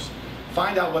customers.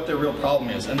 Find out what their real problem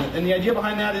is. And the idea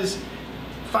behind that is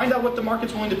find out what the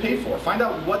market's willing to pay for. Find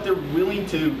out what they're willing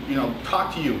to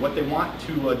talk to you, what they want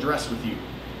to address with you.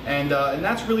 And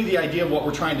that's really the idea of what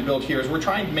we're trying to build here, is we're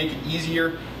trying to make it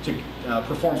easier to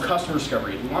perform customer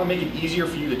discovery. We want to make it easier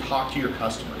for you to talk to your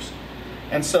customers.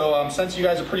 And so since you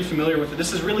guys are pretty familiar with it,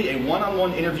 this is really a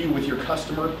one-on-one interview with your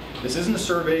customer. This isn't a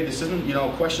survey, this isn't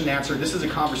a question and answer, this is a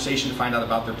conversation to find out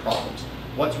about their problems,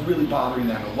 what's really bothering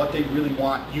them and what they really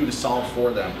want you to solve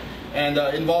for them. And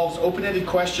it involves open-ended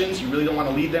questions. You really don't want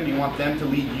to lead them, you want them to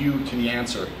lead you to the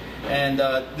answer. And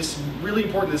this is really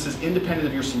important. This is independent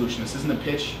of your solution. This isn't a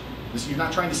pitch. You're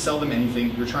not trying to sell them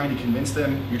anything. You're trying to convince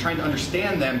them. You're trying to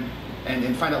understand them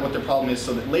and find out what their problem is,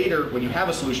 so that later, when you have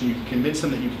a solution, you can convince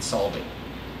them that you can solve it.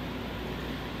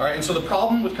 All right, and so the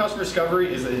problem with customer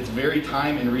discovery is that it's very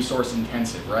time and resource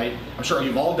intensive, right? I'm sure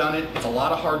you've all done it. It's a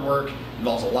lot of hard work. It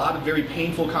involves a lot of very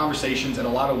painful conversations and a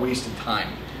lot of wasted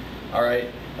time. All right.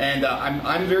 And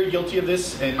I'm very guilty of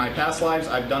this. In my past lives,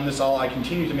 I've done this all. I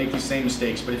continue to make these same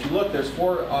mistakes. But if you look, there's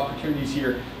 4 opportunities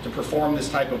here to perform this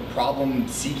type of problem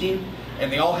seeking,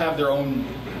 and they all have their own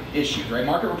issues, right?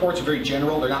 Market reports are very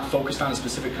general. They're not focused on a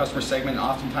specific customer segment, and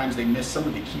oftentimes they miss some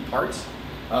of the key parts.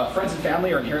 Friends and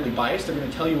family are inherently biased. They're going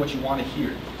to tell you what you want to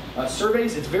hear.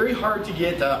 Surveys, it's very hard to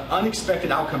get unexpected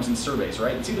outcomes in surveys,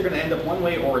 right? It's either going to end up one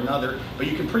way or another, but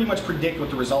you can pretty much predict what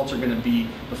the results are going to be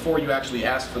before you actually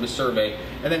ask for the survey.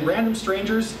 And then random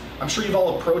strangers, I'm sure you've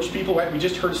all approached people, right? We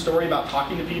just heard a story about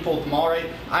talking to people at the mall, right?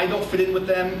 I don't fit in with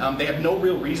them. They have no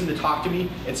real reason to talk to me.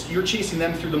 You're chasing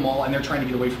them through the mall and they're trying to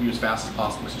get away from you as fast as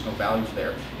possible because there's no value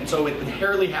there. And so it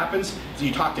inherently happens, so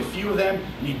you talk to a few of them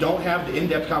and you don't have the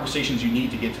in-depth conversations you need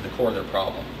to get to the core of their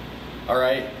problem. All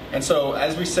right, and so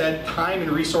as we said, time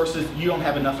and resources, you don't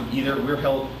have enough of either.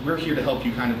 We're here to help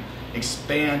you kind of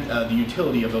expand the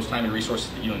utility of those time and resources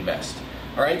that you invest.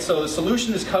 All right, so the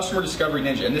solution is Customer Discovery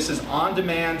Ninja, and this is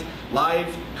on-demand,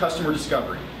 live customer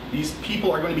discovery. These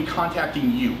people are going to be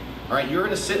contacting you. All right, you're going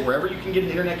to sit wherever you can get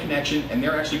an internet connection, and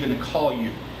they're actually going to call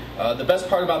you. The best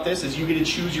part about this is you get to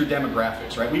choose your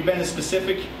demographics, right? We've been as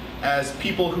specific as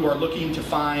people who are looking to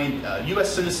find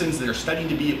U.S. citizens that are studying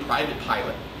to be a private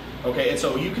pilot. Okay, and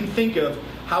so you can think of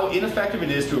how ineffective it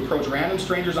is to approach random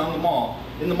strangers in the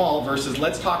mall versus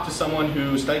let's talk to someone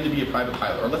who's studying to be a private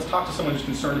pilot, or let's talk to someone who's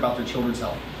concerned about their children's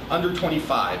health, under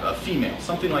 25, a female,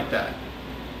 something like that.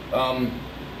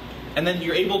 And then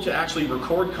you're able to actually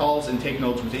record calls and take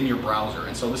notes within your browser.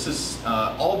 And so this is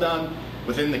all done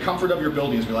within the comfort of your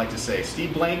building, as we like to say.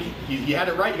 Steve Blank, he had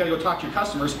it right, you gotta go talk to your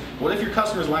customers. What if your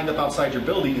customers lined up outside your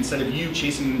building instead of you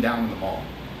chasing them down in the mall?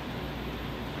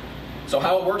 So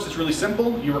how it works is really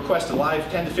simple. You request a live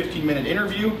 10 to 15 minute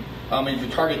interview in the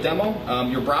target demo.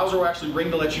 Your browser will actually ring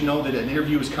to let you know that an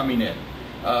interview is coming in.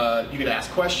 You can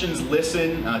ask questions,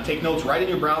 listen, take notes right in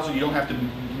your browser. You don't have to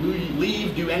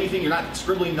leave, do anything. You're not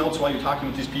scribbling notes while you're talking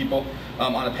with these people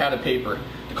on a pad of paper.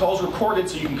 The call is recorded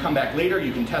so you can come back later.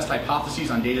 You can test hypotheses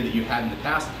on data that you had in the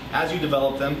past as you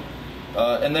develop them.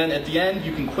 And then at the end,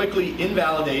 you can quickly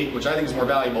invalidate, which I think is more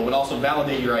valuable, but also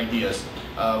validate your ideas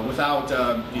without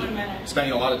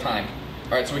spending a lot of time.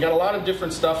 All right, so we got a lot of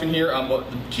different stuff in here. The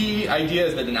key idea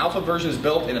is that an alpha version is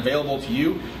built and available to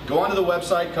you. Go onto the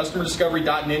website,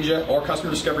 customerdiscovery.ninja or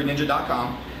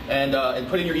customerdiscoveryninja.com, and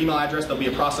put in your email address. There'll be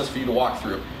a process for you to walk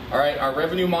through. All right, our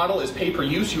revenue model is pay per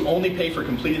use. You only pay for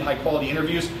completed high quality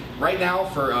interviews. Right now,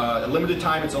 for a limited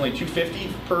time, it's only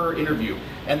 $250 per interview.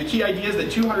 And the key idea is that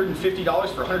 $250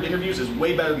 for 100 interviews is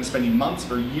way better than spending months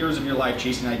or years of your life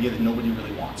chasing an idea that nobody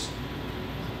really wants.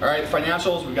 All right,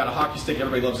 financials, we've got a hockey stick.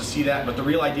 Everybody loves to see that. But the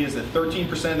real idea is that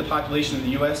 13% of the population in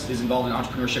the U.S. is involved in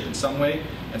entrepreneurship in some way.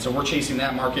 And so we're chasing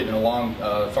that market in a long,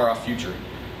 far-off future.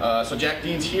 So Jack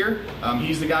Dean's here.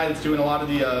 He's the guy that's doing a lot of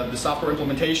the software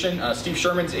implementation. Steve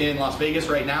Sherman's in Las Vegas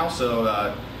right now,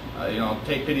 so you know,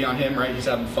 take pity on him, right? He's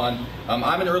having fun.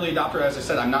 I'm an early adopter, as I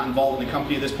said. I'm not involved in the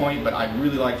company at this point, but I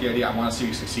really like the idea. I want to see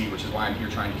you succeed, which is why I'm here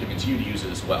trying to convince you to use it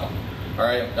as well. All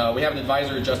right, we have an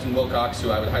advisor, Justin Wilcox,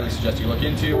 who I would highly suggest you look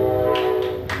into.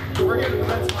 We're here to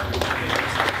present market.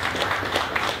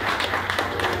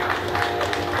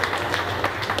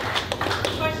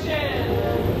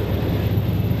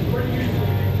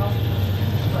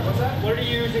 What are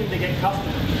you using to get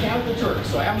customers? Mechanical Turk.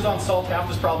 So Amazon solved half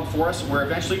this problem for us. We're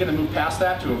eventually going to move past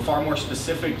that to a far more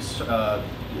specific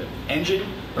engine.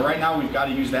 But right now we've got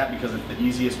to use that because it's the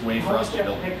easiest way for us to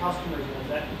build. How much do you have to pay customers? Is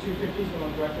that the $250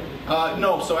 going directly?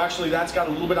 No, so actually that's got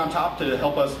a little bit on top to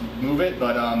help us move it,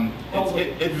 but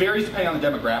it varies depending on the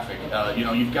demographic. You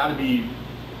know, you've got to be,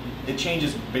 it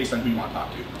changes based on who you want to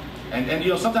talk to. And you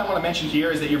know, something I want to mention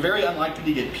here is that you're very unlikely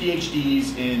to get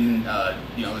PhDs in,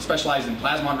 you know, specialized in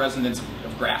plasmon resonance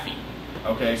of graphene.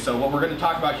 Okay, so what we're going to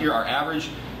talk about here are average,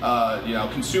 you know,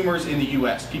 consumers in the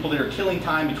U.S. People that are killing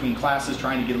time between classes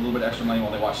trying to get a little bit extra money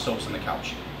while they watch soaps on the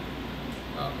couch.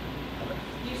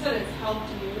 You said it's helped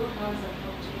you. How has it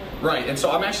helped you? Right, and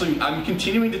so I'm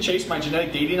continuing to chase my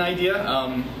genetic dating idea.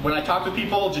 When I talk to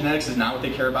people, genetics is not what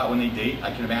they care about when they date.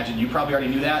 I can imagine you probably already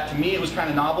knew that. To me, it was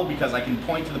kind of novel because I can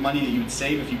point to the money that you would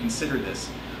save if you considered this.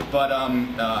 But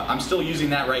I'm still using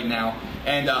that right now.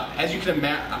 And as you can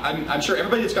imagine, I'm sure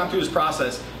everybody that's gone through this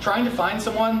process, trying to find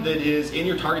someone that is in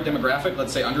your target demographic,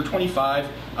 let's say under 25,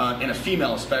 and a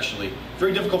female especially,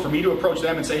 very difficult for me to approach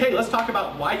them and say, hey, let's talk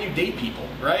about why you date people,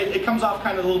 right? It comes off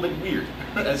kind of a little bit weird,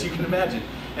 as you can imagine.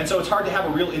 And so it's hard to have a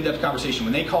real in-depth conversation.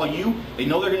 When they call you, they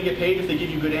know they're going to get paid if they give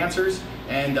you good answers,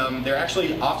 and they're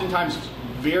actually oftentimes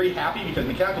very happy because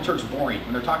Mechanical Turk's boring.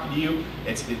 When they're talking to you,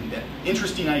 it's an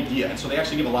interesting idea, and so they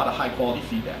actually give a lot of high-quality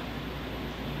feedback.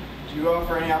 Do you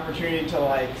offer any opportunity to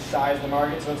like size the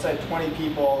market? So let's say 20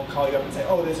 people call you up and say,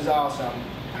 oh, this is awesome.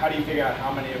 How do you figure out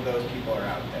how many of those people are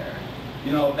out there?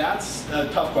 You know, that's a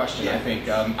tough question, I think.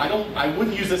 I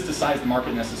wouldn't use this to size the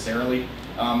market necessarily.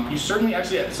 You certainly,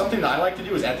 actually, something that I like to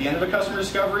do is at the end of a customer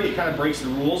discovery, it kind of breaks the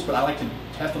rules, but I like to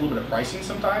test a little bit of pricing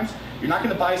sometimes. You're not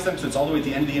going to bias them because it's all the way at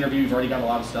the end of the interview, you've already got a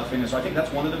lot of stuff in it, so I think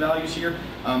that's one of the values here.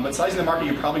 But sizing the market,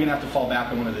 you're probably going to have to fall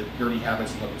back on one of the dirty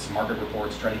habits and look at some market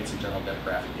reports, try to get some general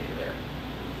demographic data there.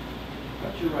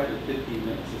 How'd you write at 15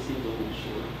 minutes? It seems a little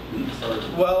short.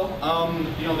 Well,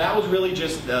 you know, that was really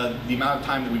just the amount of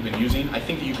time that we've been using. I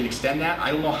think that you could extend that.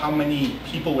 I don't know how many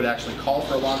people would actually call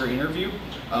for a longer interview.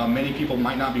 Many people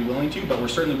might not be willing to, but we're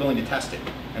certainly willing to test it.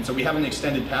 And so we haven't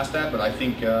extended past that, but I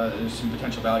think there's some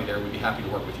potential value there. We'd be happy to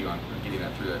work with you on getting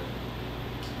that through there.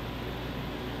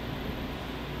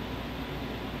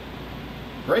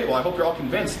 Great, well I hope you're all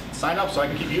convinced. Sign up so I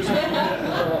can keep using it.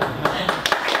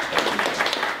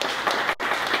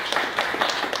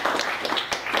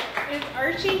 Is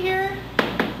Archie here?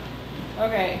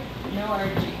 Okay, no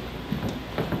Archie.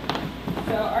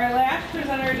 So our last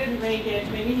presenter didn't make it,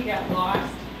 maybe he got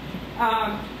lost.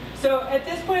 So at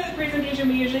this point of the presentation,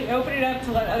 we usually open it up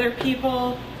to let other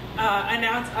people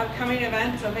announce upcoming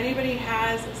events. So if anybody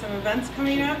has some events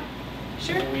coming up,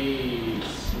 sure. Can we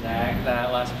snag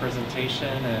that last presentation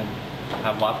and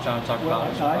have John talk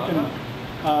about it? I can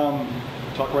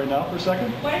talk right now for a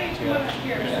second. Why don't you come up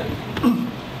here?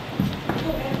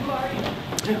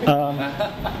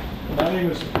 Yeah. My name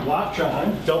is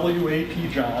John, W-A-P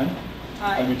John.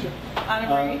 Hi.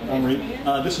 I'm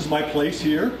Rayle. This is my place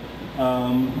here.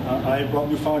 I brought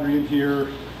NewFoundry in here,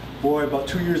 boy, about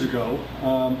 2 years ago.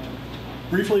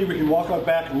 Briefly, we can walk out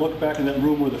back and look back in that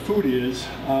room where the food is.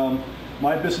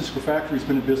 My business, Factory, has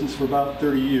been in business for about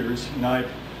 30 years, and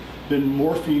I've been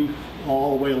morphing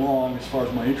all the way along as far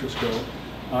as my interests go.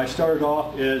 I started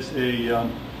off as a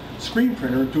screen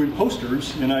printer doing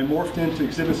posters, and I morphed into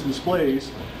exhibits and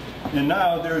displays, and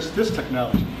now there's this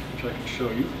technology, which I can show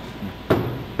you.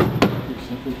 Pretty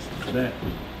simple, it's that.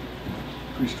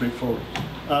 Pretty straightforward.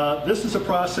 This is a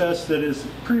process that is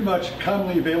pretty much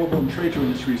commonly available in trade show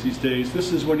industries these days.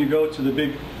 This is when you go to the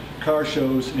big car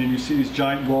shows and you see these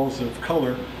giant walls of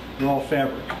color. They're all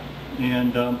fabric.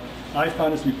 And I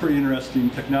found this to be pretty interesting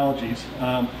technologies.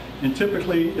 And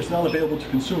typically, it's not available to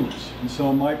consumers. And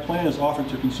so my plan is offered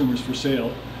to consumers for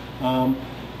sale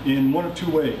in one of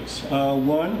two ways.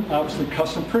 One, obviously,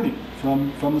 custom printing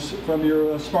from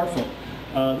your smartphone.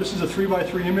 This is a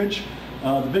 3x3 image.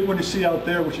 The big one you see out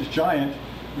there, which is giant,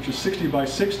 which is 60 by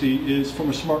 60, is from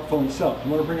a smartphone itself.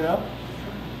 You want to bring it up?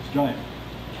 It's giant.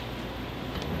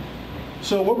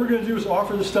 So what we're going to do is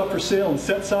offer this stuff for sale in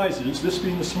set sizes, this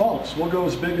being the smallest. We'll go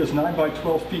as big as 9 by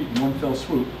 12 feet in one fell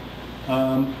swoop.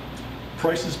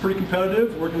 Price is pretty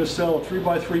competitive. We're going to sell a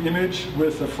 3x3 image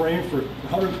with a frame for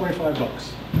 125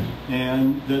 bucks.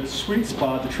 And the sweet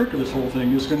spot, the trick of this whole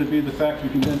thing, is going to be the fact that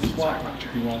you can then swap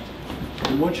if you want.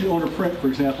 And once you own a print, for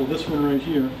example, this one right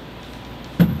here.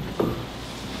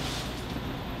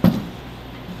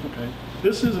 Okay,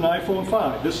 this is an iPhone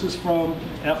 5. This is from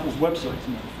Apple's website,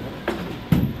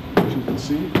 as you can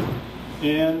see.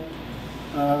 And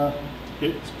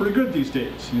it's pretty good these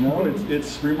days, you know,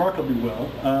 it's remarkably well.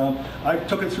 I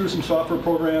took it through some software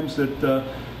programs that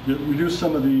reduce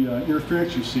some of the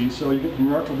interference you see, so you get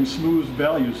remarkably smooth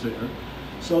values there.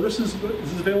 So this is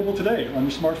available today on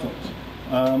your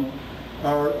smartphones.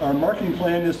 Our marketing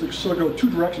plan is to sort of go two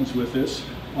directions with this.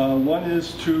 One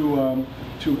is to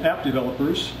app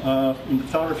developers in the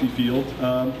photography field.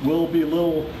 Will be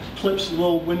little clips,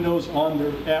 little windows on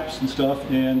their apps and stuff,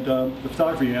 and the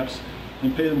photography apps,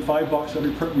 and pay them $5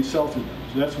 every print we sell through them.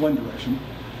 So that's one direction.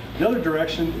 The other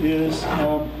direction is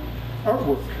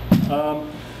artwork.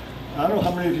 I don't know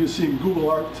how many of you have seen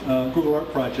Google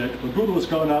Art Project, but Google has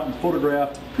gone out and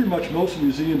photographed pretty much most of the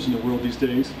museums in the world these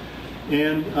days.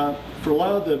 And for a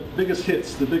lot of the biggest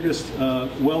hits, the biggest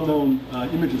well-known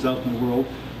images out in the world,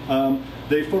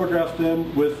 they photograph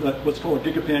them with what's called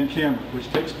a gigapan camera,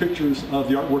 which takes pictures of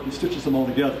the artwork and stitches them all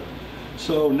together.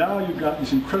 So now you've got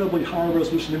these incredibly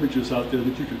high-resolution images out there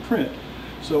that you can print.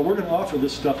 So we're going to offer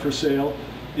this stuff for sale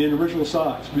in original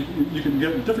size. You can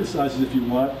get it in different sizes if you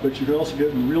want, but you can also get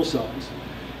it in real size.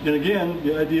 And again,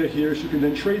 the idea here is you can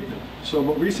then trade them. So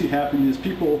what we see happening is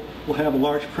people will have a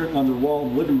large print on their wall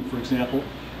in the living room, for example,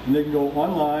 and they can go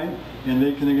online and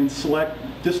they can again select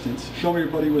distance, show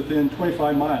everybody within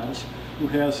 25 miles who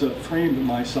has a frame of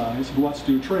my size who wants to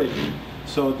do a trade.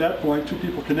 So at that point, two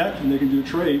people connect and they can do a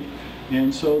trade.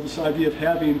 And so this idea of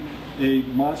having a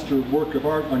monster work of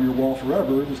art on your wall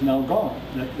forever is now gone.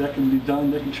 That can be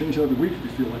done, they can change it every week if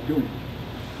you feel like doing it.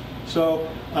 So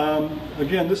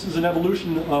again, this is an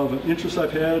evolution of an interest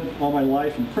I've had all my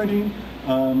life in printing.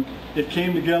 It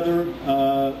came together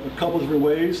a couple of different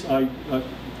ways. I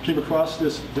came across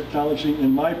this technology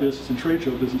in my business and trade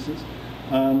show businesses.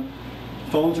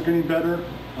 Phones are getting better.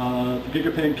 The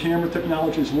GigaPan camera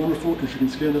technology is wonderful because you can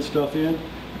scan this stuff in.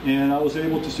 And I was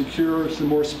able to secure some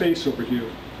more space over here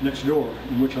next door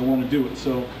in which I want to do it.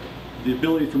 So the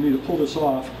ability for me to pull this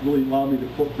off really allowed me to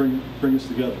bring this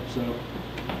together. So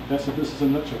that's what this is in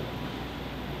a nutshell.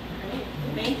 Great.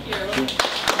 Thank you.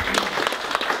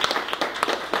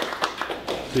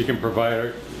 So you can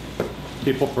provide,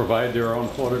 people provide their own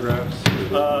photographs?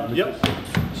 Yep.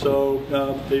 So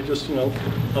they just,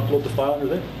 upload the file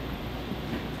and they're there.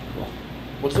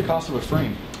 What's the cost of a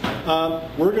frame?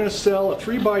 We're going to sell a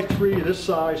 3x3 this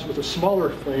size with a smaller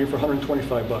frame for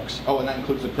 $125. Oh, and that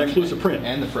includes the print? That includes the print.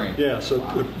 And the frame? Yeah, so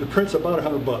wow. the print's about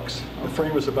 $100. The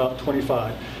frame is about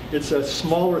 $25. It's a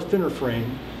smaller, thinner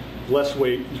frame, less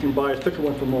weight. You can buy a thicker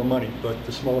one for more money, but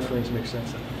the smaller frames make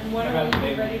sense. And when are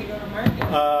we ready to go to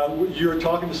market? You're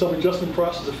talking to somebody just in the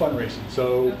process of fundraising,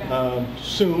 so okay.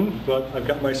 Soon, but I've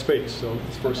got my space, so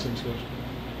it's first things first.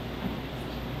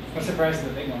 What's the price of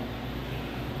the big one?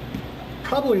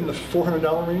 Probably in the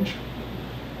 $400 range.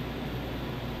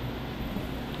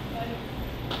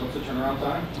 What's the turnaround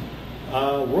time?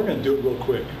 We're going to do it real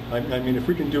quick. I mean, if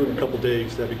we can do it in a couple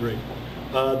days, that'd be great.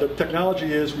 The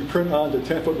technology is we print onto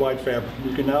 10-foot wide fabric.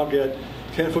 You can now get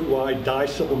 10-foot wide dye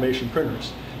sublimation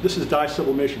printers. This is dye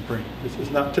sublimation printing.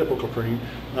 It's not typical printing.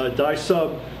 Dye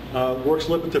sub works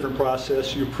a little bit different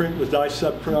process. You print with dye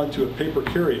sub, print onto a paper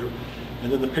carrier,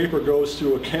 and then the paper goes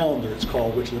through a calendar, it's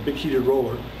called, which is a big heated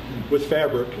roller with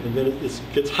fabric, and then it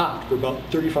gets hot for about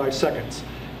 35 seconds.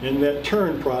 In that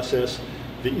turn process,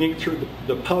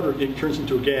 the powdered ink turns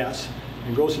into a gas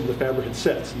and goes into the fabric and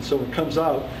sets. And so when it comes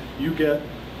out, you get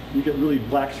really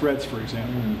black threads, for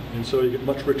example, and so you get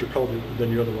much richer color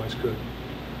than you otherwise could.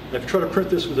 If you try to print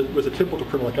this with a typical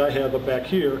printer like I have up back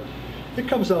here, it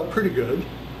comes out pretty good.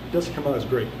 It doesn't come out as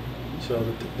great. So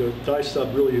the dye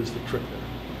sub really is the trick there.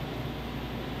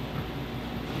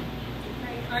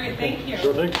 All right, thank you.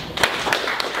 Sure thing.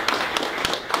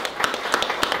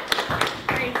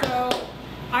 All right, so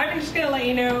I'm just going to let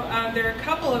you know there are a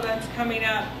couple events coming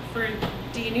up for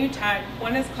DNewTech.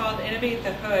 One is called Innovate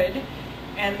the Hood,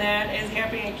 and that is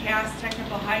happening at Cass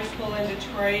Technical High School in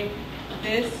Detroit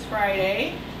this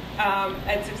Friday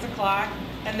at 6 o'clock.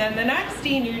 And then the next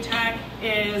DNewTech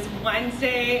is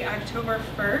Wednesday, October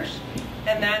 1st,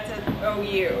 and that's at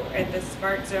OU at the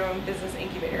Smart Zone Business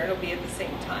Incubator. It'll be at the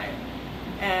same time.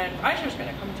 And Roger's going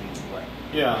to come to you for it.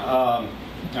 Yeah,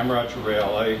 I'm Roger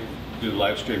Rayle. I do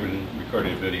live streaming and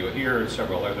recording video here and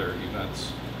several other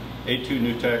events. A2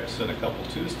 NewTechs and a couple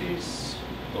Tuesdays.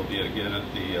 They'll be again at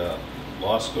the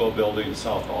Law School building,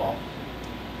 South Hall.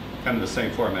 Kind of the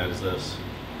same format as this.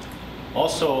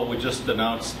 Also, we just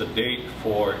announced the date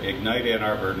for Ignite Ann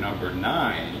Arbor number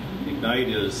 9. Ignite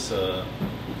is,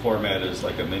 format is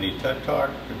like a mini TED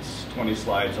Talk. It's 20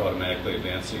 slides automatically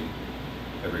advancing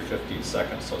every 15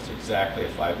 seconds, so it's exactly a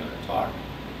 5-minute talk.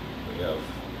 We have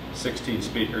 16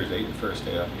 speakers, 8 in the first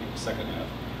half, 8 in the second half.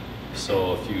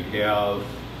 So if you have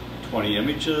 20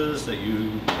 images that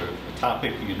or a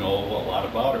topic you know a lot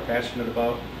about or passionate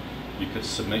about, you could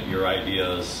submit your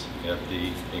ideas at the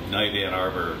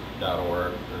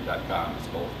igniteannarbor.org or .com, it's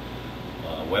both,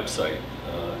 website,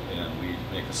 and we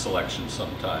make a selection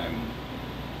sometime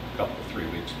a couple, 3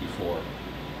 weeks before.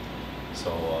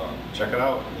 So check it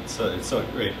out. It's a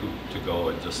great hoop to go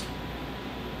and just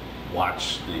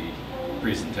watch the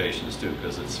presentations too,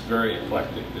 because it's very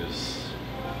eclectic. There's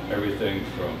everything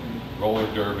from roller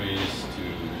derbies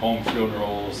to home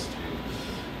funerals to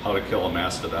how to kill a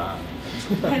mastodon.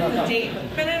 Has the date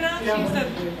been announced? You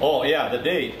said... Oh yeah, the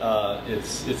date.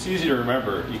 It's easy to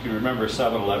remember. You can remember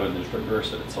 7/11. Just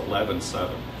reverse it. It's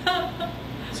 11/7.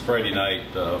 It's Friday night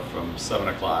from 7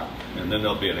 o'clock, and then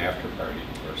there'll be an after party,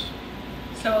 of course.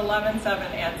 So 11/7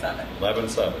 and 7.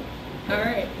 11/7. All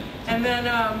right. And then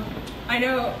I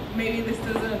know maybe this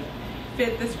doesn't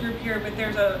fit this group here, but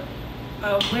there's a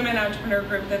women entrepreneur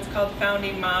group that's called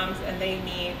Founding Moms, and they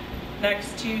meet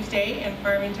next Tuesday in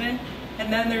Farmington.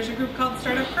 And then there's a group called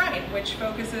Startup Grind, which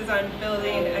focuses on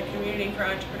building a community for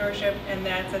entrepreneurship, and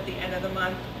that's at the end of the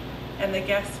month. And the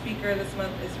guest speaker this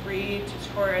month is Reed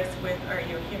Torres with Are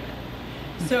You a Human?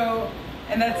 So,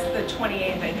 and that's the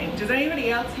 28th, I think. Does anybody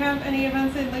else have any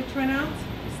events they'd like to announce?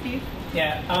 Steve?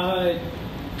 Yeah,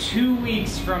 2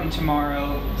 weeks from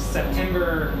tomorrow,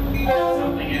 September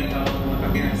something, and I'll look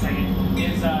up here in a second,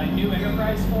 is New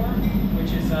Enterprise Forum,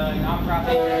 which is a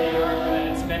nonprofit in New York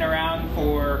that's been around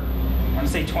for, I want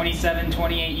to say 27,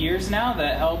 28 years now,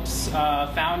 that helps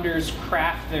founders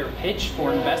craft their pitch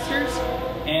for investors.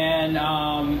 And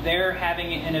they're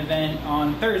having an event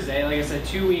on Thursday, like I said,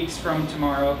 2 weeks from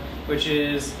tomorrow, which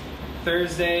is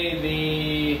Thursday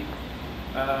the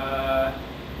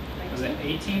was it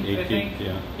 18th, I think? 18th,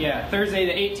 yeah. Yeah, Thursday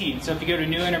the 18th. So if you go to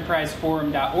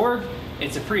newenterpriseforum.org,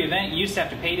 it's a free event. You used to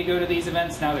have to pay to go to these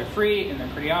events. Now they're free, and they're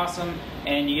pretty awesome.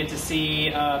 And you get to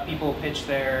see people pitch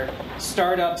their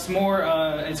startups.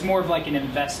 It's more of like an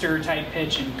investor type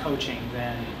pitch and coaching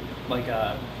than like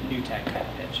a new tech type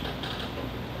pitch.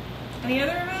 Any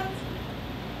other events?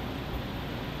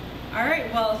 All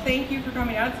right, well, thank you for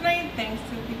coming out tonight. Thanks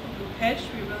to the people who pitched.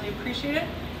 We really appreciate it.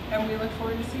 And we look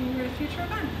forward to seeing you at a future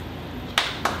event.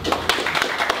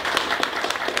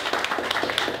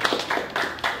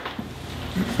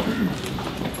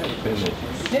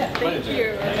 Yeah, thank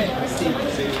you.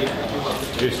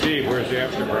 Hey Steve, where's the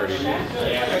after party?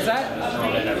 What's that?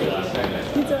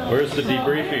 Where's the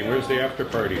debriefing? Where's the after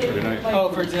party for tonight?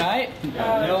 Oh, for tonight?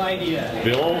 No idea.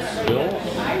 Bill's?